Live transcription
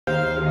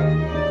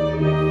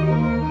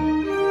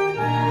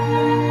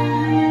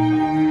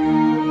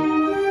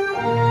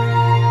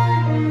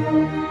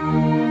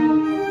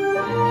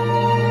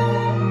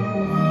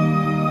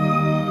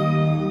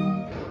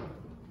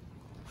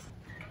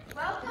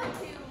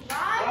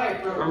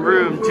from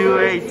room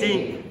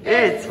 218.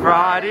 It's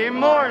Friday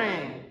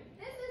morning.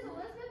 This is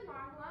Elizabeth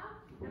Margla,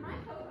 and my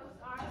co-hosts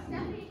are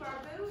Stephanie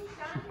Barbu,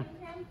 Jonathan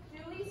Kim,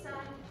 Julie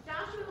Sun,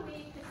 Joshua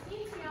Lee,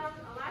 Christine Sion,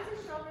 Eliza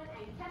Shulman,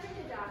 and Kevin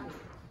Adagio.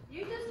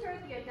 You just heard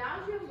the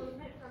Adagio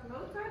movement from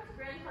Mozart's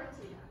Grand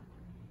Partita.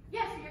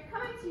 Yes, we are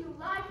coming to you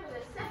live for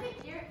the second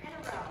year in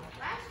a row.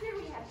 Last year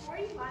we had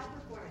 40 live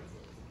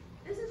performances.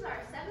 This is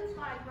our 7th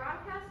live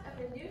broadcast of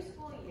the new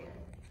school year.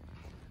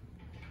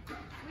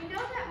 We know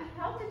that we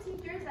help the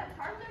teachers that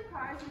park their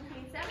cars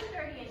between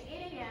 7:30 and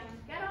 8 a.m.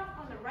 get off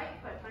on the right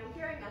foot by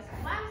hearing us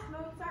blast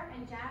Mozart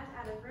and jazz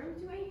out of room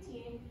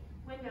 218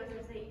 windows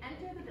as they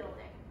enter the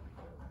building.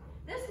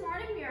 This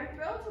morning we are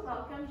thrilled to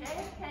welcome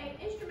JFK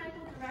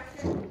Instrumental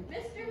Director,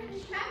 Mr.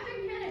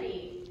 Patrick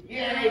Kennedy.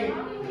 Yay!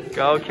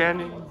 Go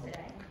Kennedy!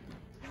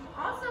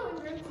 Also in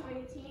room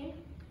 218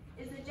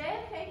 is the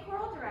JFK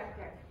Choral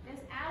Director, Ms.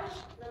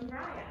 Alice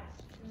Lambraya.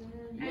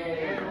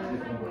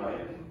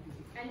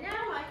 And now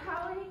my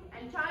colleague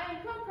and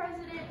Triumph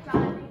Co-President,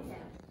 Jonathan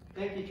Kim.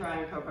 Thank you,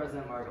 Triumph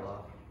Co-President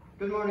Margoloff.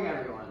 Good morning,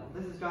 everyone.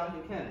 This is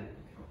Jonathan Kim.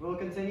 We will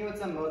continue with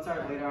some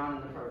Mozart later on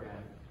in the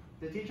program.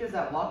 The teachers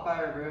that walk by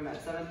our room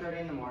at 7:30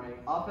 in the morning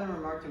often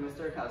remark to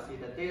Mr. Akowski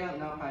that they don't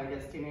know how he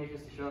gets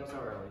teenagers to show up so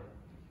early.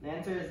 The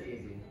answer is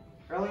easy.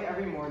 Early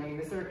every morning,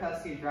 Mr.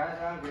 Akowski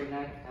drives around Great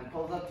Neck and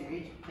pulls up to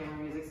each chamber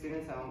music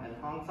student's home and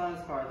honks on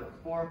his car the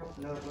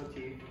 4-note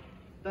motif,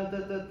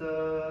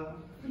 da-da-da-da,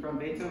 from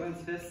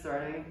Beethoven's Fifth,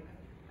 starting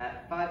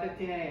at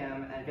 5:15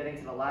 a.m. and getting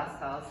to the last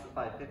house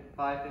by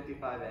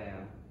 5:55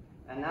 a.m.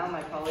 And now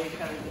my colleague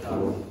Kevin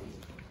Adagio.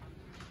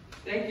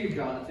 Thank you,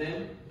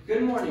 Jonathan.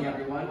 Good morning,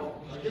 everyone.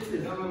 This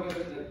is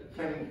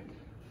Kevin.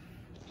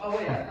 Oh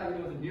wait, I thought it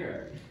was a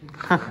mirror.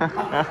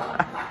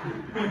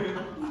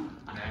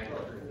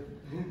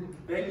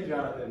 Thank you,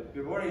 Jonathan.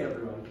 Good morning,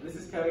 everyone. This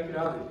is Kevin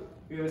Kadabi.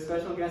 We have a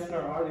special guest in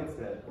our audience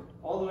today,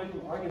 all the way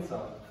from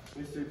Arkansas,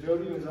 Mr.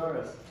 Jody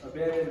Mazares, a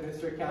band of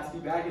Mr. Akowski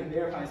back in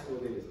their high school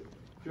days.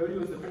 Jody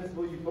was the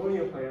principal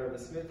euphonium player of the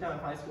Smithtown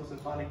High School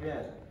Symphonic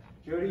Band.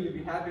 Jody, you'd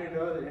be happy to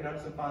know that in our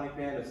symphonic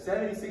band of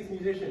 76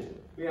 musicians,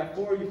 we have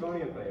 4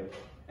 euphonium players.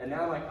 And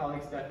now my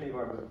colleague Stephanie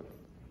Barbu.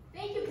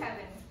 Thank you,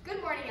 Kevin.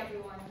 Good morning,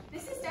 everyone.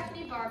 This is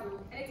Stephanie Barbu,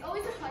 and it's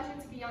always a pleasure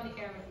to be on the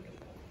air with you.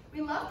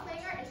 We love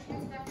playing our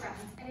instruments with our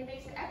friends, and it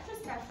makes it extra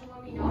special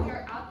when we know you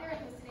are out there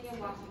and listening and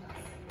watching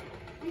us.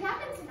 We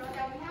happen to know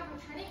that we have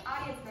returning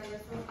audience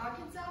members from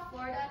Arkansas,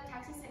 Florida,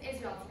 Texas, and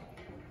Israel today.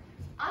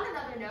 On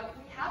another note,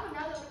 we have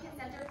another Lincoln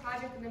Center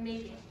project in the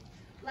making.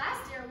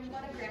 Last year, we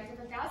won a grant of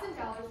 $1,000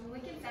 from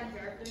Lincoln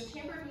Center for the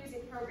Chamber of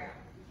Music program.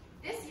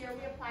 This year,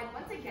 we applied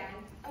once again,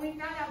 and we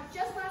found out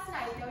just last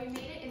night that we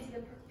made it into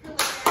the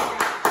preliminary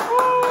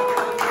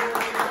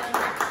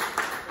round.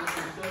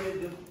 So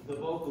did the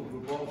vocal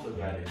group also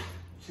got it.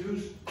 Two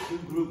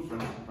groups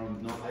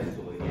from North High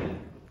School again.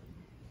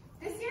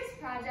 This year's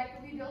project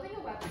will be building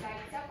a website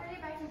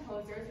separated by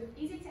composers with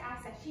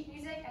easy-to-access sheet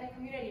music and a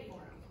community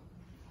forum.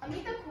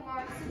 Amita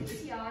Kumar,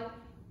 Sudeep Sion,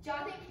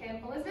 Jonathan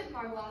Kim, Elizabeth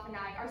Margoloff, and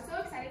I are so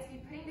excited to be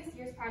putting this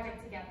year's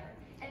project together,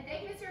 and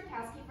thank Mr.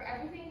 Akowski for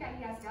everything that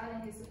he has done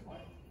and his support.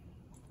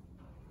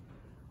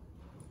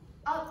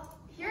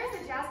 Here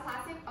is the jazz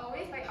classic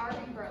Always by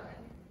Irving Berlin.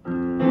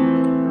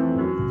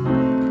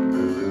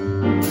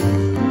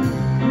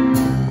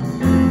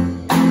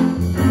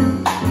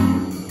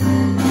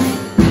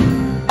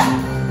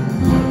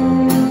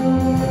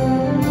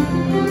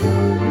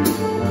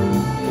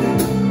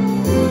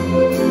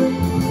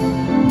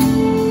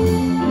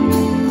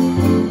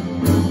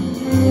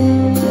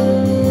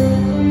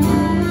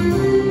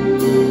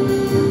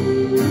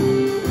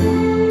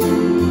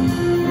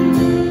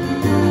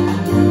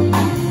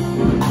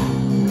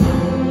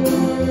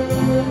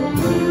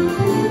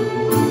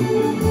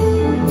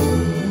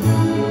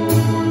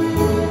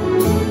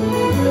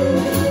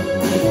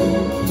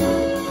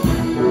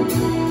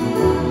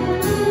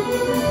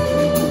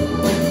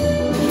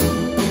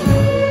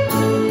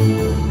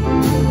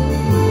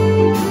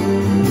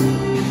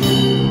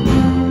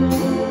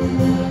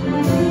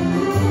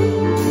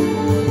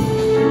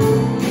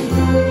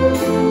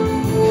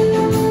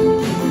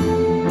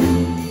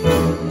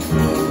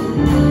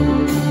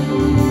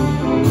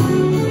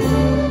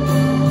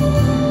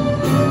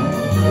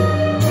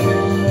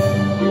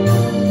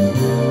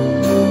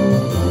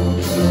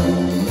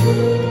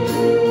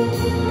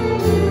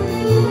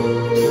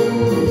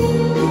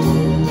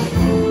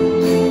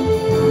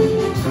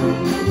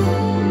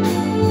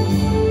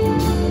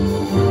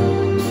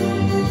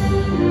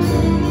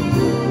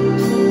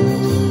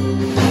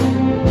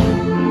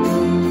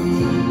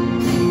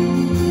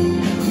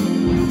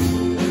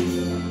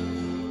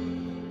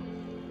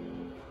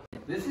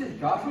 This is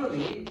Joshua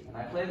Lee, and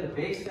I play the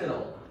bass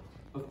fiddle.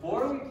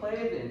 Before we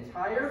play the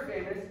entire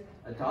famous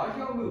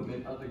Adagio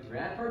movement of the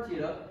Grand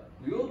Partita,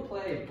 we will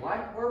play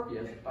Black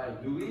Orpheus by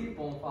Louis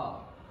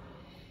Bonfils.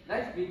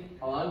 Next week,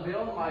 I'll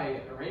unveil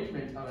my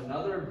arrangement of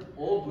another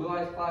old Blue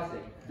Eyes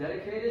classic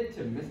dedicated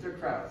to Mr.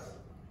 Krauss,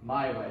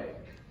 My Way.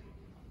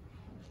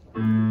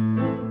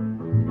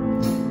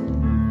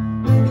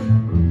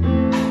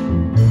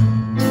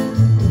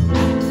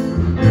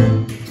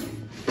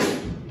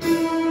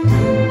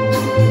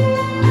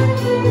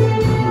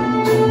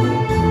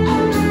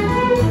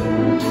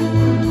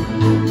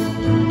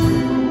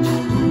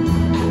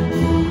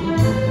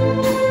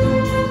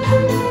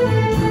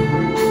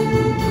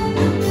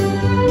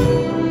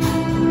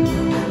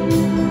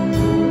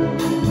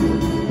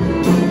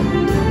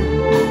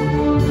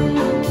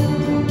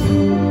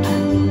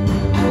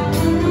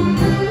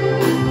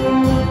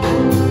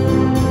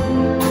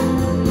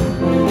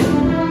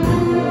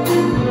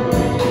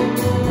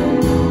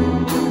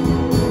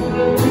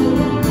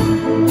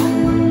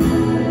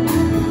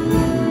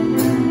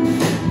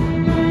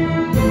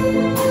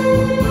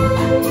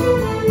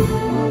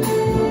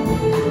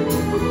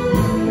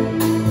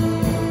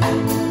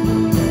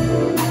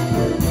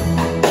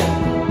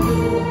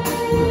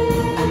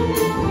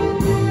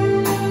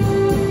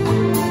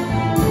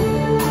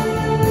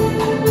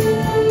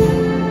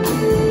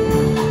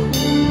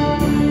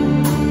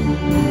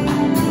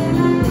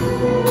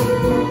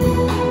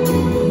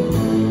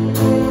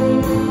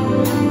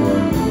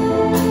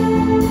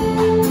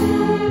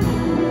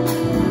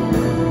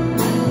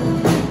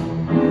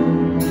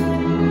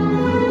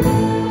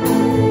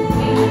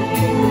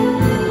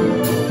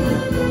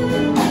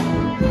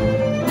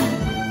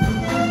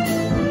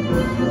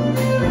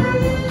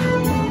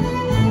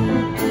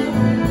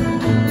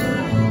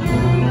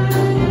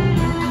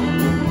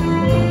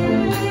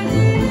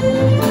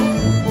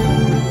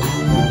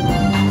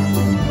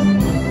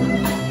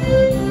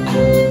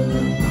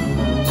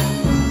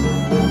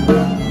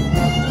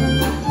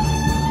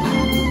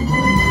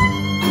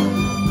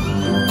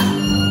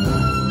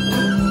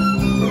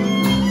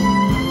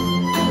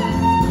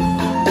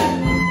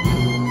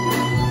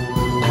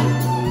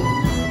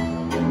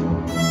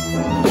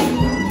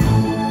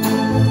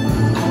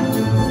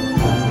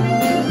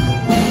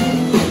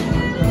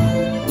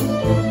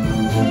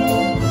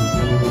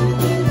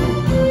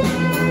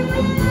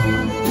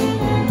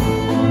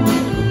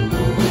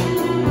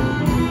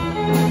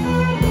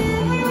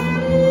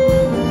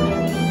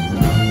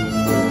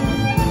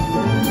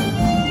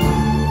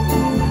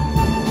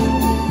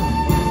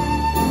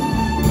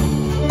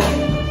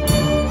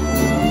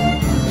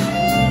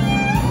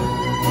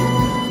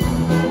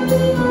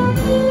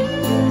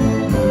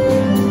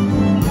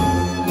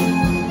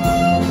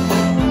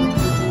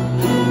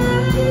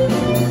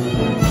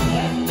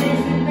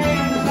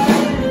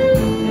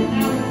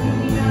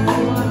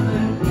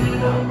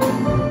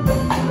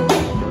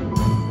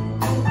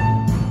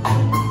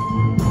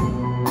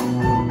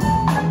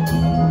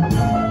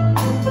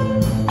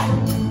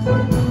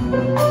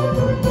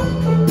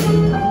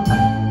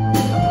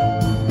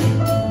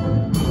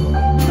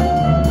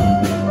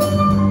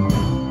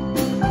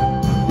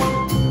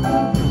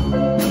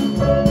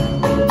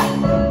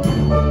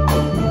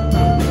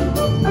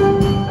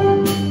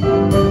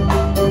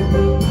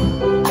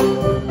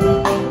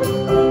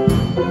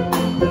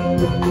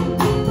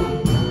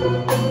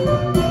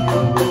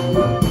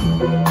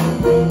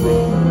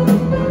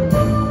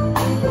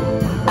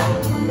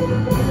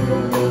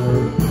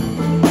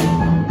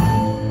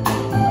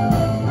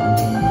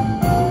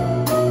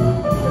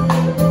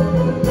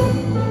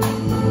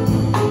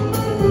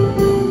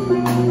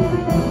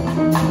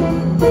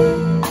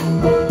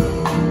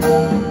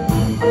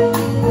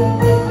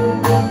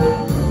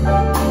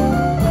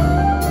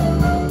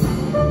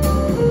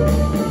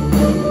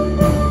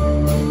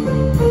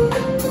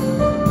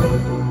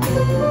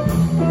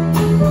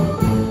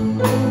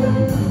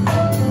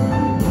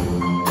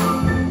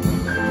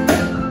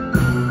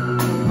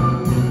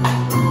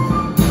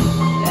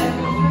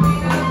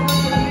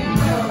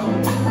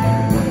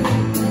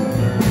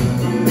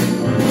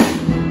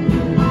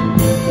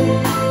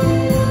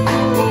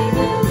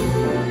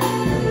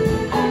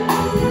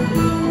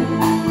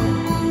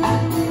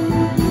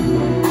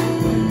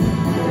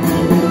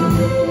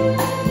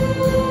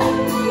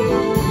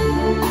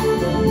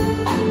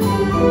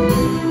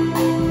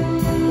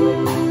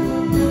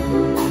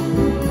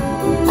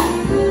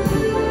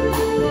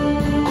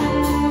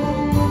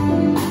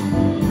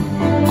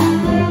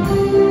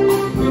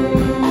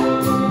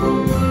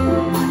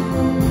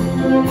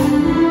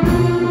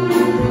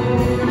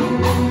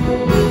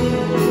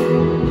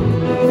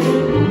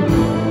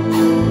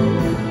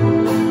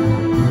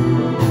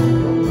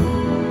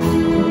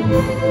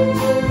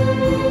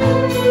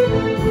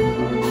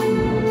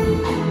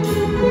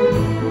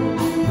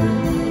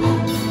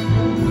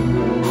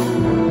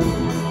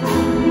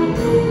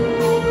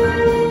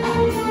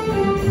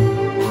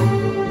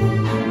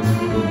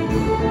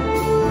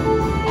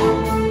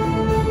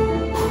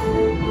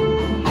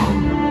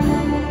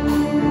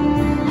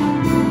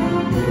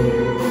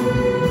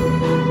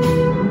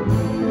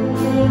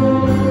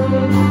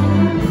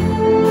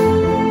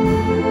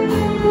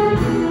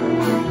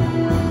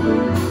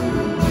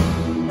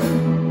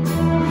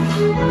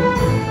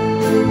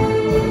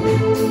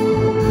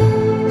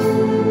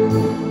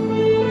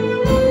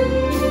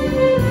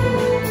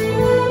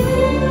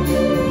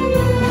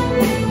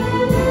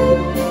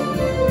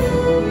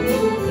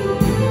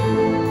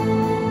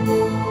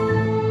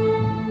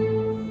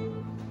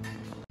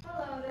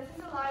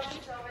 Eliza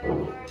Shulman,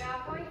 and you are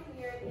now going to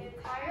hear the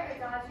entire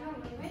adagio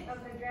movement of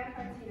the Gran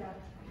Partita.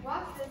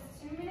 Watch this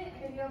 2-minute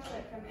video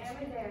clip from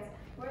Amadeus,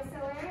 where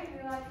Salieri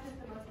realizes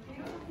the most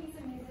beautiful piece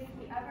of music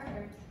he ever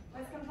heard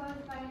was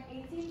composed by an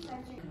 18th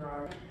century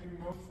Mozart.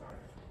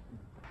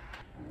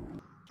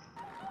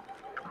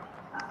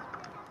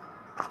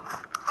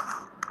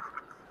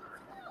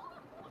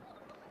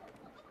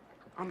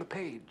 On the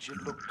page,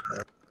 it looked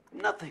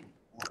nothing.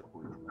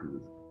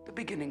 The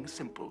beginning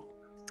simple,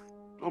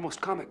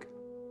 almost comic.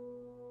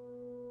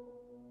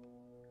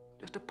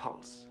 Just a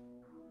pulse,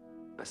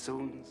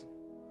 bassoons,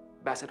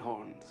 basset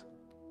horns,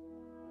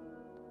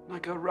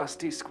 like a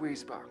rusty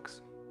squeeze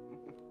box.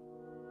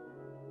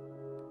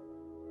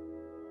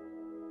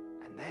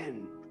 And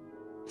then,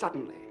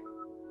 suddenly,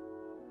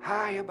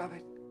 high above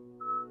it,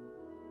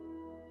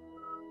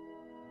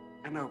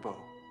 an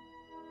oboe.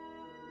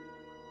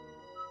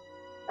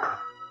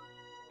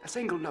 A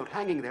single note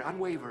hanging there,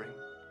 unwavering.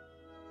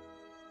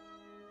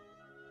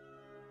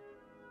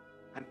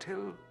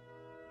 Until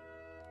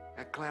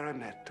a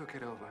clarinet took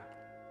it over.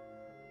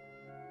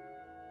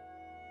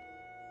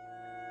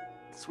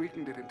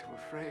 Sweetened it into a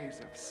phrase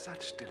of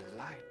such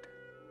delight.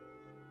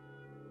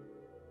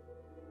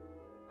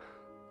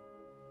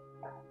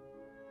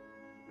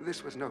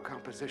 This was no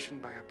composition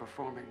by a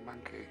performing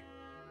monkey.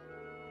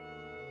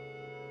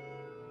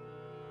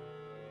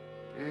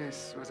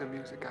 This was a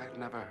music I'd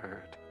never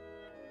heard.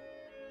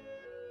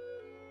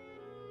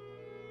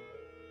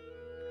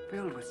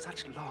 Filled with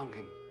such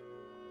longing,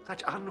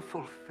 such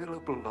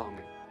unfulfillable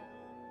longing.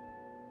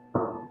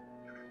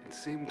 It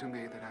seemed to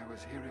me that I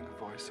was hearing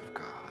the voice of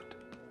God.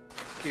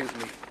 Excuse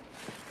me.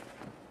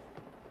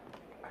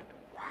 But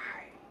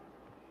why?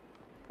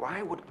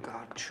 Why would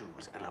God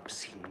choose an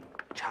obscene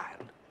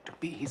child to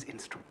be his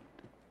instrument?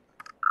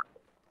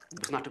 It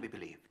was not to be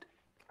believed.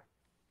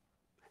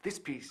 This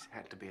piece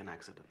had to be an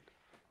accident,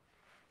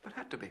 but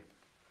had to be.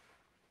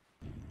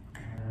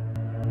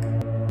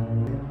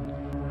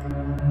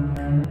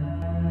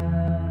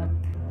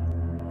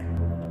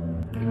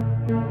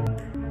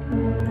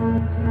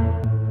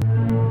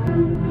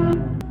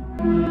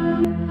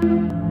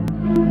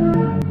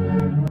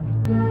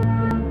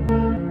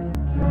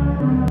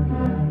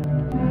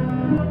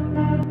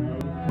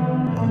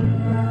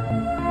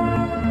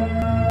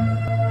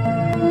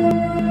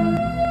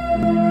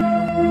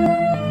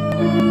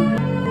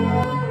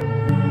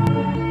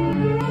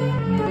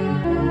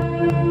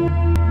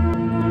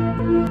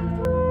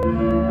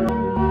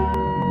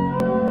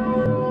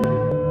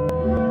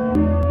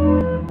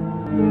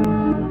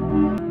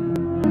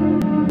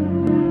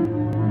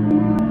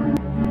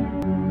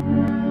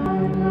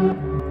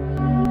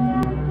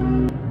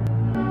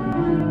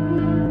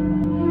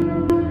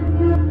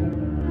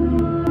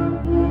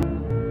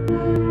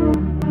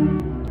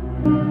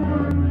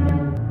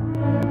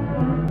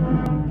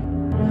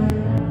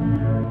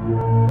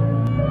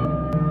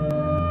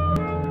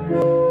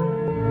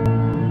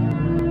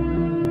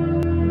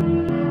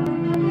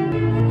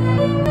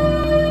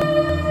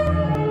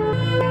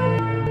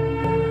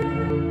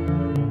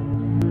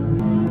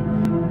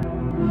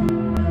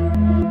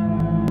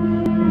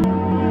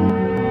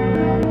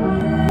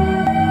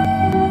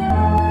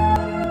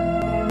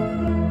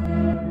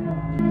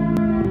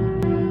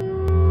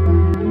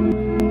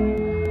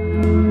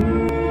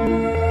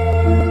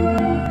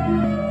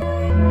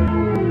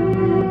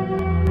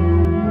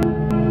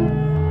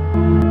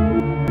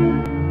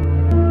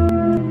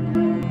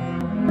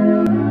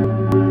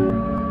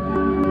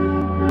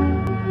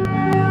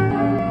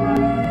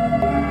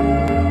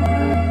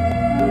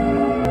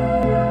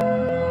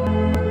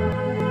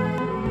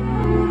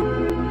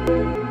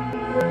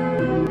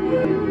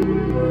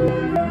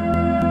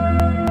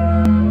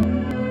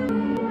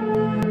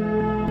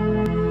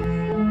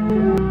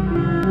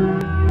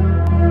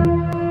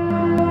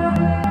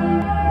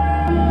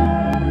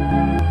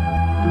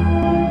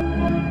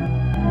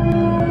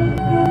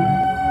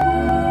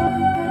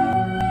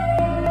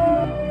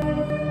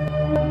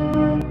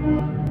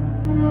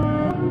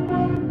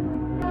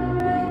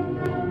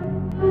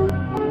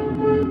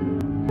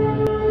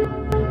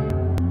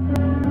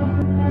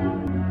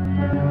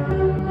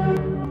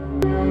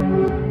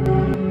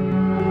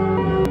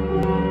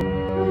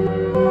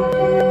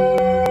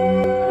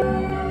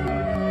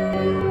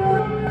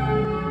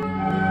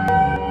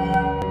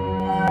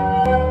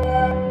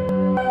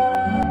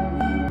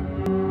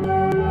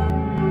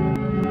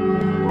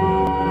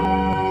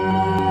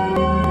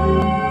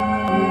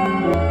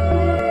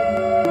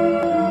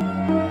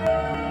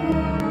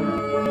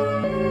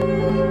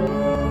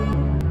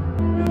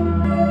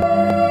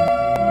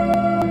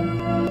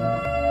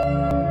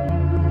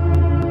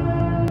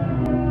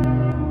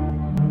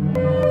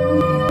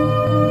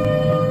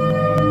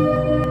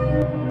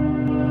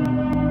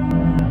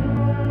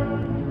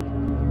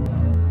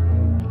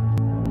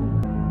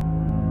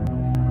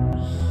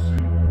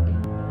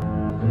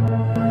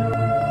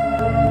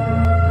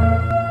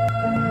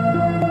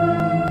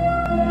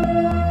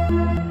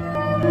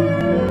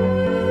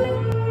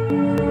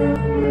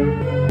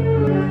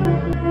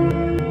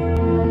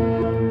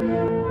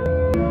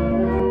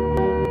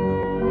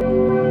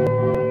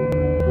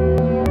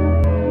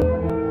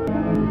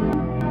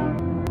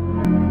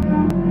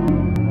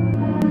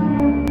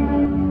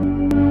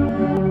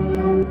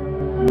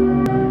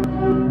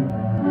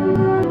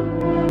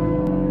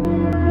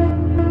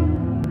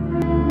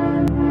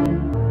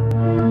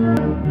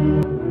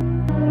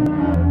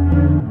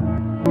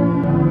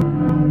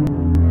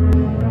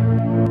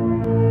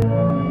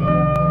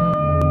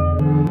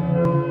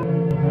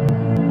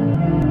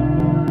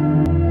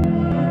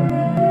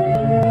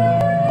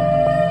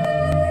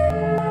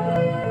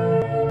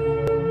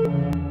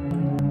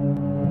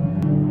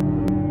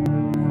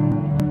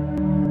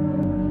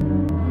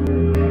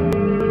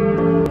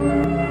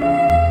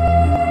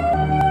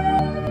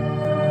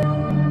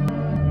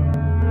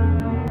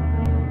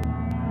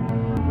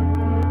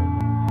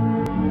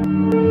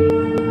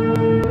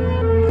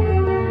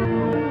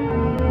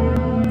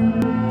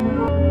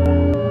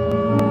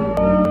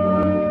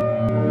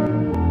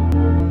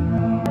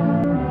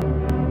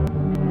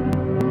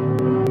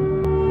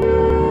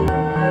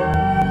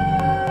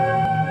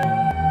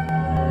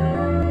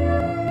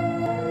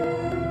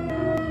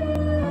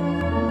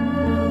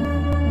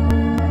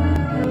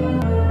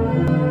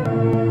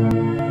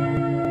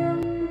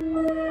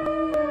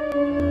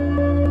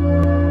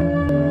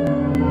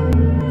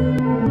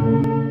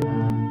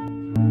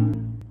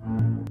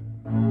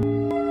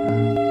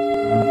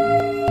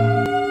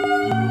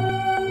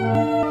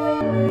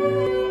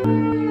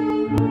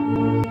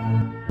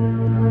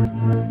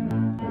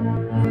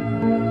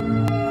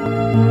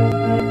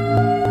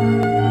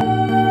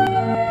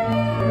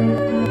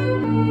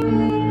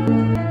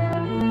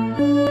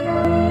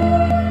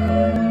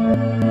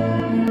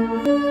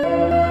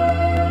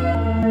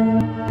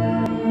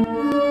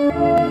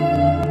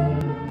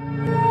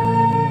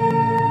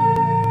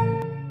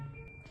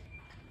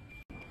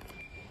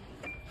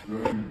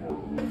 Stephanie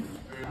Barkley,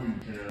 Stanley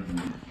Chan,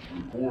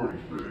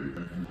 recording today.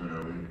 Thank you,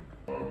 Stanley.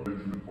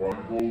 Benjamin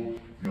Feingold,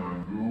 Keon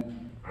Gu,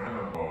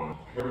 Anna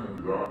Kevin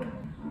Gaddafi,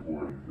 who's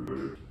recording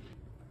today.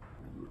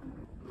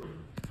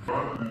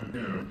 Jonathan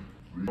Kim,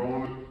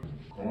 Leon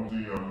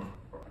Konzian,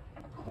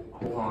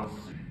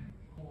 Kohansi,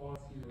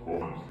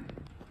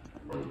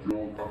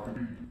 Joel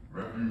Takagi,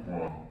 Matthew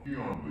Huang,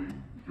 Keon Lee,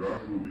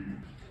 Joshua Lee,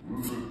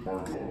 Elizabeth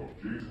Markov,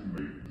 Jason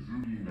Mate,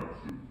 Suzuki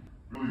Natsu,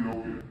 Billy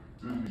Okin,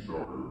 Sydney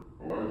Stalker,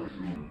 Elijah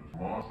Schumann,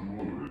 Tomas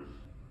Milovic,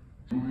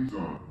 Julie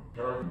Sun,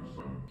 Catherine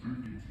Sun,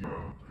 Suki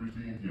Tian,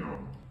 Christine Tian,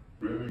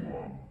 Benny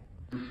Wong,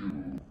 Trishu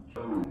Wu,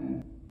 Tara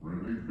Wu,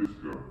 Renee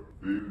Biska,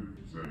 David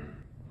Zhang,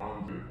 Han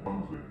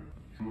Zhang,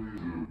 Julie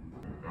Zhu,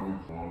 and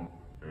Alex Wong,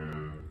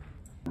 and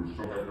we're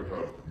so happy to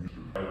have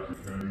Mr. Patrick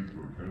Kennedy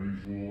from Kennedy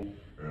School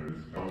and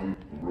Ms. Ellie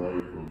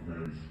O'Reilly from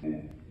Kennedy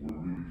School. We're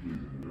really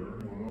pleased. Is there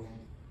anyone else?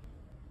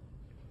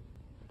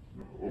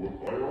 No. Oh,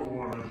 I also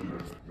want to mention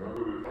that now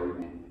that I will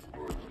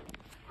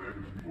thank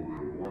the people that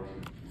are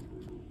watching.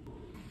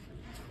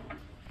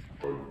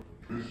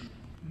 Miss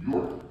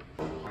York,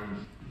 our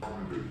science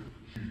department,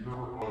 she's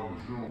never on the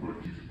Zoom, but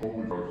she's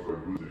always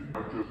outside listening,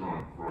 not just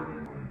on Friday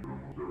morning, but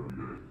almost every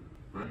day.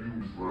 Thank you,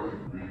 Ms. Riley,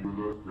 for being with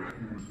us. Thank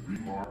you, Ms.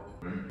 Beamar.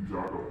 Thank you,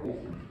 Dr.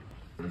 Holtzman.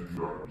 Thank you,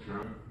 Dr.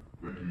 Chen.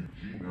 Thank you,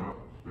 Gina.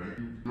 Thank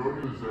you,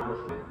 Jody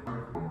Lazaris, my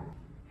friend from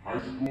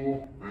high school.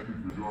 Thank you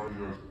for joining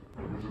us.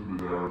 Mr.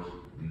 Lazaris,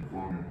 the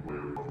volume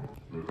player from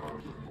Smith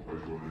Central High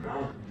School. And now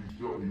he's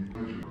still, he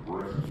plays in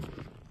Nebraska.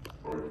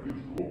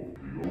 It's cool.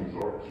 The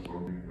Ozarks,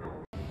 something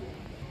else.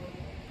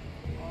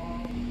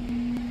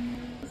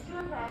 Mr.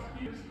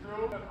 Kowski is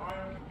thrilled that I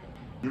am.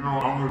 You know,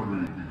 I'm gonna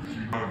read because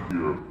she's not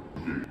here.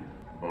 Okay.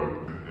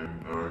 And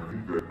I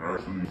think that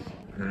Ashley's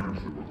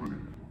parents are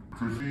related.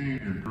 Christine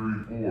in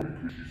period 4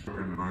 because she's stuck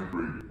in the 9th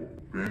grade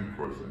band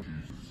class and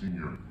she's a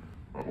senior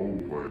oboe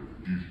player.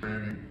 She's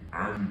training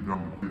Ashley down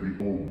to play the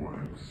old one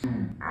and soon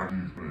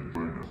Ashley's going to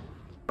join us.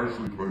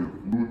 Ashley plays the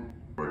flute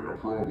like a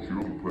pro. She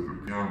also plays the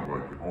piano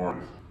like an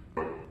artist.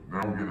 But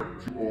now we're going to have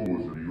 2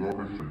 oboes in the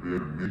orchestra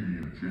band and maybe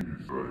in the champion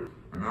side.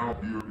 And now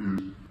here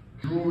is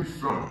Julie's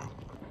son.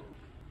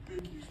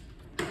 Thank you.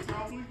 It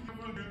sounds like you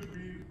have a good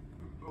beat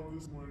on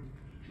this morning.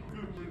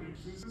 Good morning.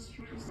 This is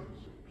Teresa,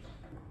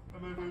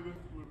 and I play the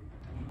flute.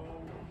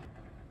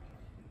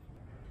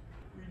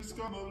 We just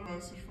got another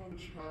message from the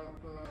chat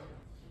that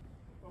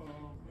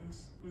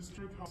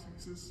Mr.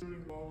 Kowski's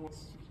sister-in-law wants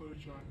to play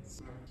giant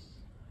sax.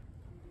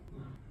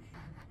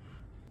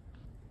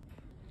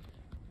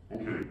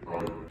 Okay,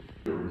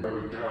 yeah, we have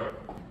a chat.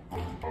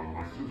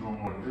 My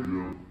sister-in-law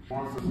Israel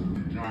wants us to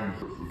do giant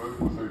sax, so that's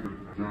what they do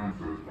giant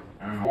sax.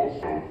 And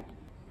also,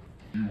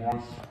 she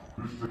wants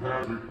Mr.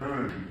 Patrick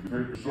Kennedy to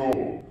take the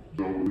solo.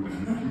 So it's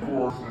 2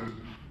 choruses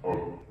of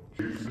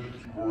Jason,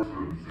 2 choruses of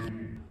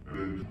Zuni, and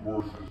then 2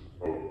 choruses